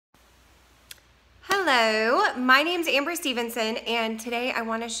Hello, my name's Amber Stevenson, and today I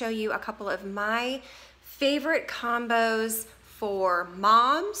want to show you a couple of my favorite combos for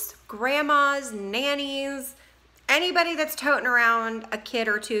moms, grandmas, nannies, anybody that's toting around a kid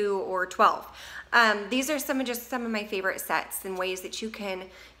or 2 or 12. These are some of my favorite sets and ways that you can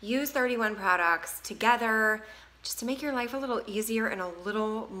use 31 products together just to make your life a little easier and a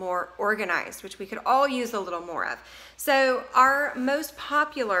little more organized, which we could all use a little more of. So our most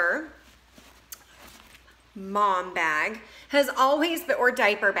popular mom bag has always been, or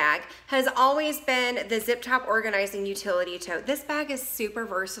diaper bag, has always been the zip top organizing utility tote. This bag is super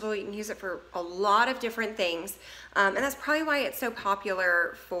versatile. You can use it for a lot of different things. And that's probably why it's so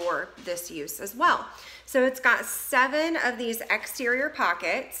popular for this use as well. So it's got 7 of these exterior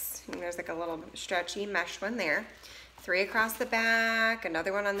pockets. And there's like a little stretchy mesh one there. 3 across the back,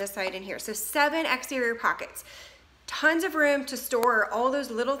 another one on this side and here. So 7 exterior pockets. Tons of room to store all those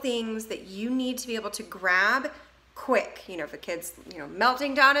little things that you need to be able to grab quick. You know, if a kid's,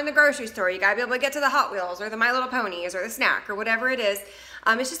 melting down in the grocery store, you gotta be able to get to the Hot Wheels or the My Little Ponies or the snack or whatever it is.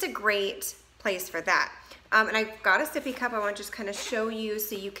 It's just a great place for that. And I've got a sippy cup I want to just kind of show you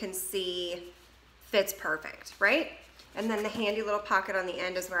so you can see fits perfect, right? And then the handy little pocket on the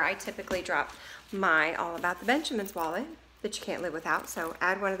end is where I typically drop my All About the Benjamins wallet that you can't live without. So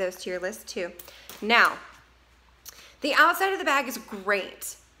add one of those to your list too. Now, the outside of the bag is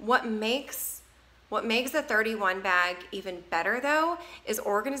great. What makes the 31 bag even better though is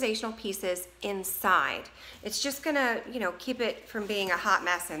organizational pieces inside. It's just gonna, keep it from being a hot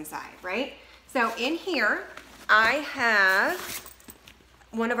mess inside, right? So in here, I have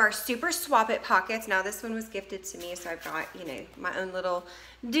one of our super swap it pockets. Now this one was gifted to me, so I've got, my own little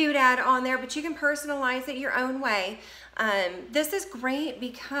doodad on there, but you can personalize it your own way. This is great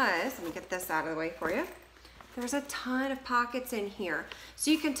because, let me get this out of the way for you. There's a ton of pockets in here.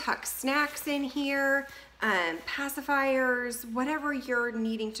 So you can tuck snacks in here, pacifiers, whatever you're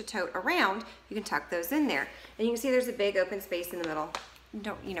needing to tote around, you can tuck those in there. And you can see there's a big open space in the middle.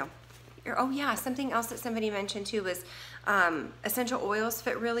 Oh yeah, something else that somebody mentioned too was essential oils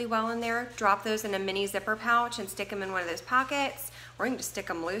fit really well in there. Drop those in a mini zipper pouch and stick them in one of those pockets, or you can just stick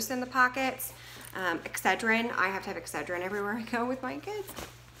them loose in the pockets. Excedrin, I have to have Excedrin everywhere I go with my kids.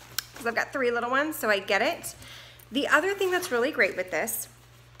 I've got 3 little ones, so I get it. The other thing that's really great with this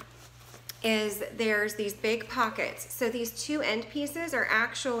is there's these big pockets. So these 2 end pieces are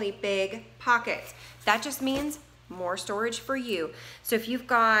actually big pockets. That just means more storage for you. So if you've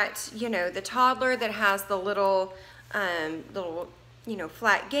got, the toddler that has the little,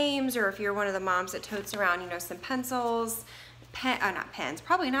 flat games, or if you're one of the moms that totes around, some pencils,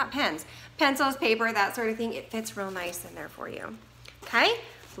 probably not pens, pencils, paper, that sort of thing, it fits real nice in there for you. Okay?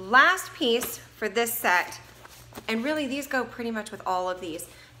 Last piece for this set, and really these go pretty much with all of these,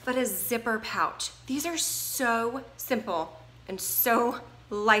 but a zipper pouch. These are so simple and so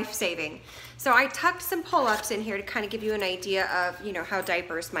life-saving. So I tucked some pull-ups in here to kind of give you an idea of, how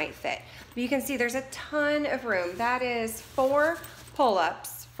diapers might fit. You can see there's a ton of room. That is 4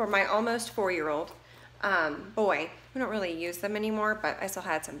 pull-ups for my almost 4-year-old boy. We don't really use them anymore, but I still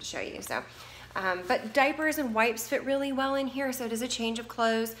had some to show you. So. But diapers and wipes fit really well in here, so does a change of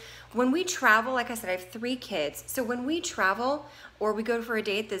clothes. When we travel, like I said, I have 3 kids, so when we travel or we go for a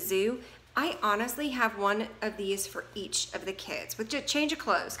day at the zoo, I honestly have one of these for each of the kids with just change of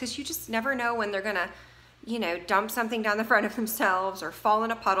clothes, because you just never know when they're gonna, dump something down the front of themselves or fall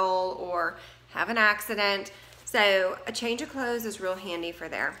in a puddle or have an accident. So a change of clothes is real handy for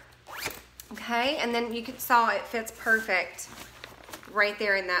there. Okay, and then you saw it fits perfect right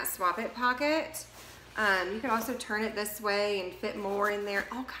there in that swap it pocket. You can also turn it this way and fit more in there.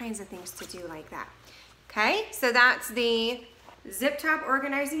 All kinds of things to do like that. Okay, so that's the zip top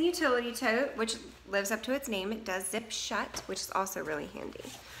organizing utility tote, which lives up to its name. It does zip shut, which is also really handy.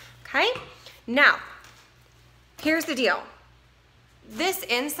 Okay, now here's the deal. These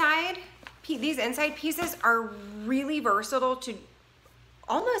inside pieces are really versatile to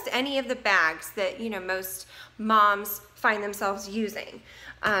almost any of the bags that most moms find themselves using.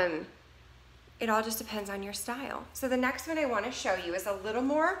 It all just depends on your style. So the next one I want to show you is a little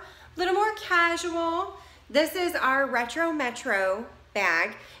more casual. This is our Retro Metro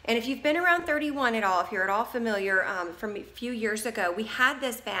bag, and if you've been around 31 at all, if you're at all familiar, from a few years ago, we had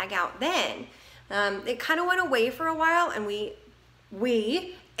this bag out then. It kind of went away for a while, and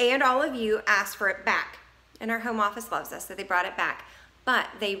we and all of you asked for it back, and our home office loves us, so they brought it back. But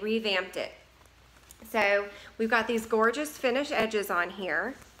they revamped it. So we've got these gorgeous finish edges on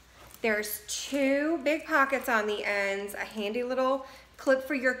here. There's 2 big pockets on the ends, a handy little clip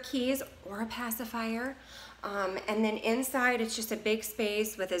for your keys or a pacifier. And then inside it's just a big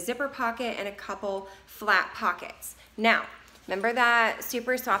space with a zipper pocket and a couple flat pockets. Now, remember that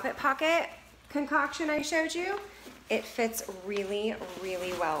super swap it pocket concoction I showed you? It fits really,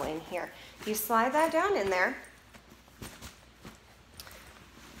 really well in here. You slide that down in there,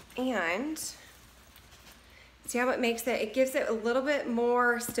 and see how it makes it, it gives it a little bit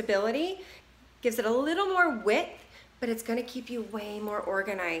more stability, gives it a little more width, but it's gonna keep you way more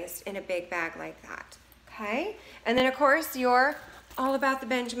organized in a big bag like that, okay? And then of course your All About the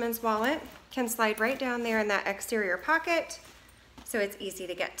Benjamins wallet can slide right down there in that exterior pocket, so it's easy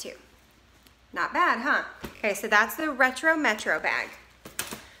to get to. Not bad, huh? Okay, so that's the Retro Metro bag.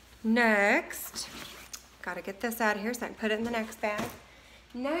 Next, gotta get this out of here so I can put it in the next bag.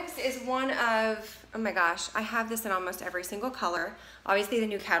 Next is one of, oh my gosh, I have this in almost every single color. Obviously the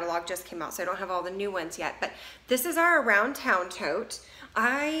new catalog just came out, so I don't have all the new ones yet, but this is our Around Town tote.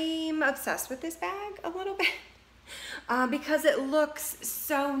 I'm obsessed with this bag a little bit because it looks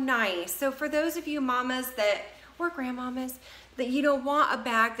so nice. So for those of you mamas that, or grandmamas, that you don't want a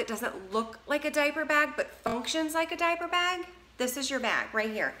bag that doesn't look like a diaper bag but functions like a diaper bag, this is your bag right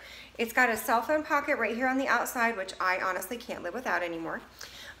here. It's got a cell phone pocket right here on the outside, which I honestly can't live without anymore.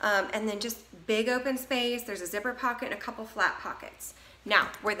 And then just big open space. There's a zipper pocket and a couple flat pockets. Now,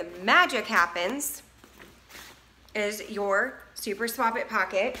 where the magic happens is your Super Swap It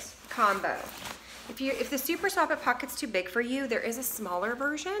Pocket combo. If the Super Swap It Pocket's too big for you, there is a smaller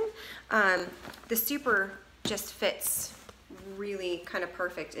version. The Super just fits really kind of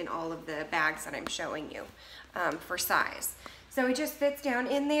perfect in all of the bags that I'm showing you for size. So it just fits down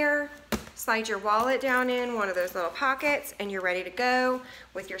in there. Slide your wallet down in one of those little pockets and you're ready to go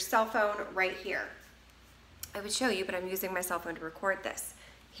with your cell phone right here. I would show you, but I'm using my cell phone to record this.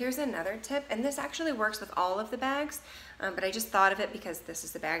 Here's another tip, and this actually works with all of the bags, but I just thought of it because this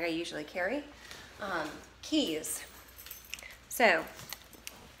is the bag I usually carry. Keys. So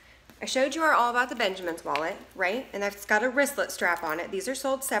I showed you our All About the Benjamins wallet, right? And that's got a wristlet strap on it. These are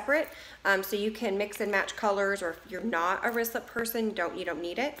sold separate, so you can mix and match colors, or if you're not a wristlet person, you don't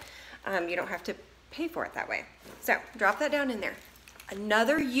need it. You don't have to pay for it that way. So drop that down in there.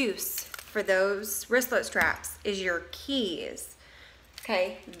 Another use for those wristlet straps is your keys.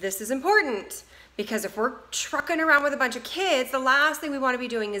 Okay, this is important because if we're trucking around with a bunch of kids, the last thing we want to be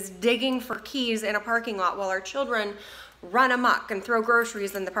doing is digging for keys in a parking lot while our children run amok and throw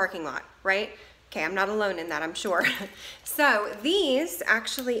groceries in the parking lot, right? Okay, I'm not alone in that, I'm sure. So these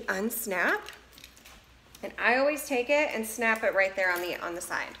actually unsnap, and I always take it and snap it right there on the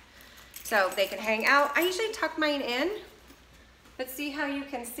side. So they can hang out. I usually tuck mine in, but see how you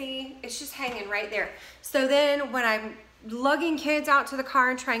can see, it's just hanging right there. So then when I'm lugging kids out to the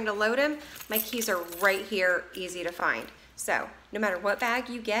car and trying to load them, my keys are right here, easy to find. So no matter what bag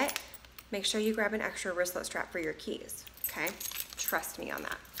you get, make sure you grab an extra wristlet strap for your keys, okay? Trust me on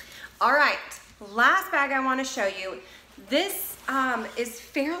that. All right, last bag I wanna show you. This is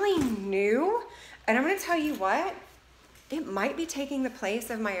fairly new, and I'm gonna tell you what, it might be taking the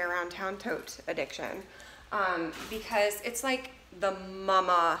place of my Around Town tote addiction because it's like the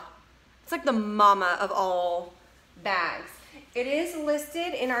mama of all bags. It is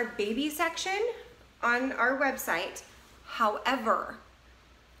listed in our baby section on our website. However,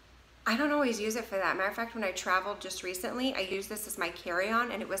 I don't always use it for that. Matter of fact, when I traveled just recently, I used this as my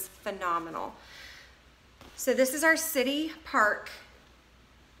carry-on and it was phenomenal. So this is our City Park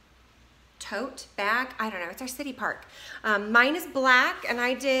tote bag. I don't know, it's our City Park. Mine is black and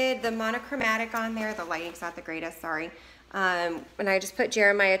I did the monochromatic on there. The lighting's not the greatest, sorry. And I just put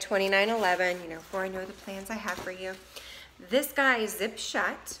Jeremiah 29:11, you know, for I know the plans I have for you. This guy zips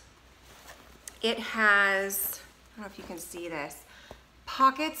shut. It has, I don't know if you can see this,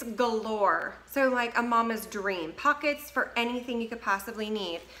 pockets galore. So like a mama's dream. Pockets for anything you could possibly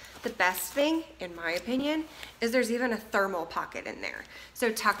need. The best thing, in my opinion, is there's even a thermal pocket in there.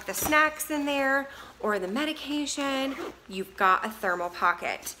 So tuck the snacks in there or the medication, you've got a thermal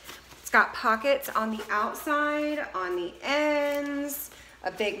pocket. It's got pockets on the outside, on the ends, a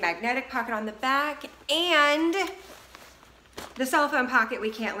big magnetic pocket on the back, and the cell phone pocket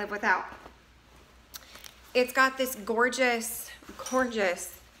we can't live without. It's got this gorgeous,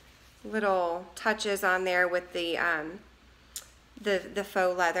 gorgeous little touches on there with the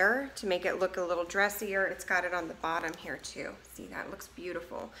faux leather to make it look a little dressier. It's got it on the bottom here too. See, that looks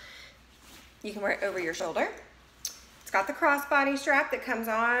beautiful. You can wear it over your shoulder. It's got the crossbody strap that comes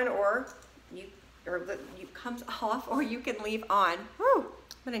on comes off, or you can leave on. Woo, I'm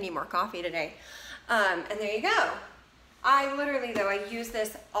gonna need more coffee today. And there you go. I literally, though, I use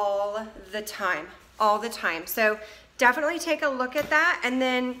this all the time. So definitely take a look at that. And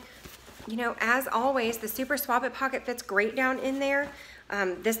then you know, as always, the Super Swap It pocket fits great down in there.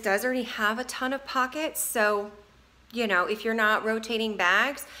 This does already have a ton of pockets, so you know, if you're not rotating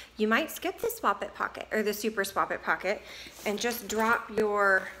bags, you might skip the Swap It pocket or the Super Swap It pocket and just drop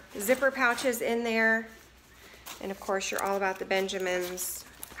your zipper pouches in there. And of course, you're all about the Benjamins.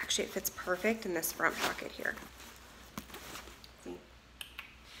 Actually, it fits perfect in this front pocket here. See?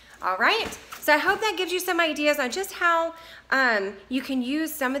 All right, so I hope that gives you some ideas on just how you can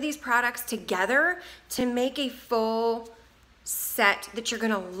use some of these products together to make a full set that you're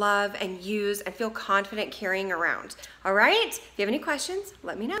gonna love and use and feel confident carrying around. All right, if you have any questions,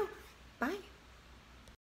 let me know. Bye.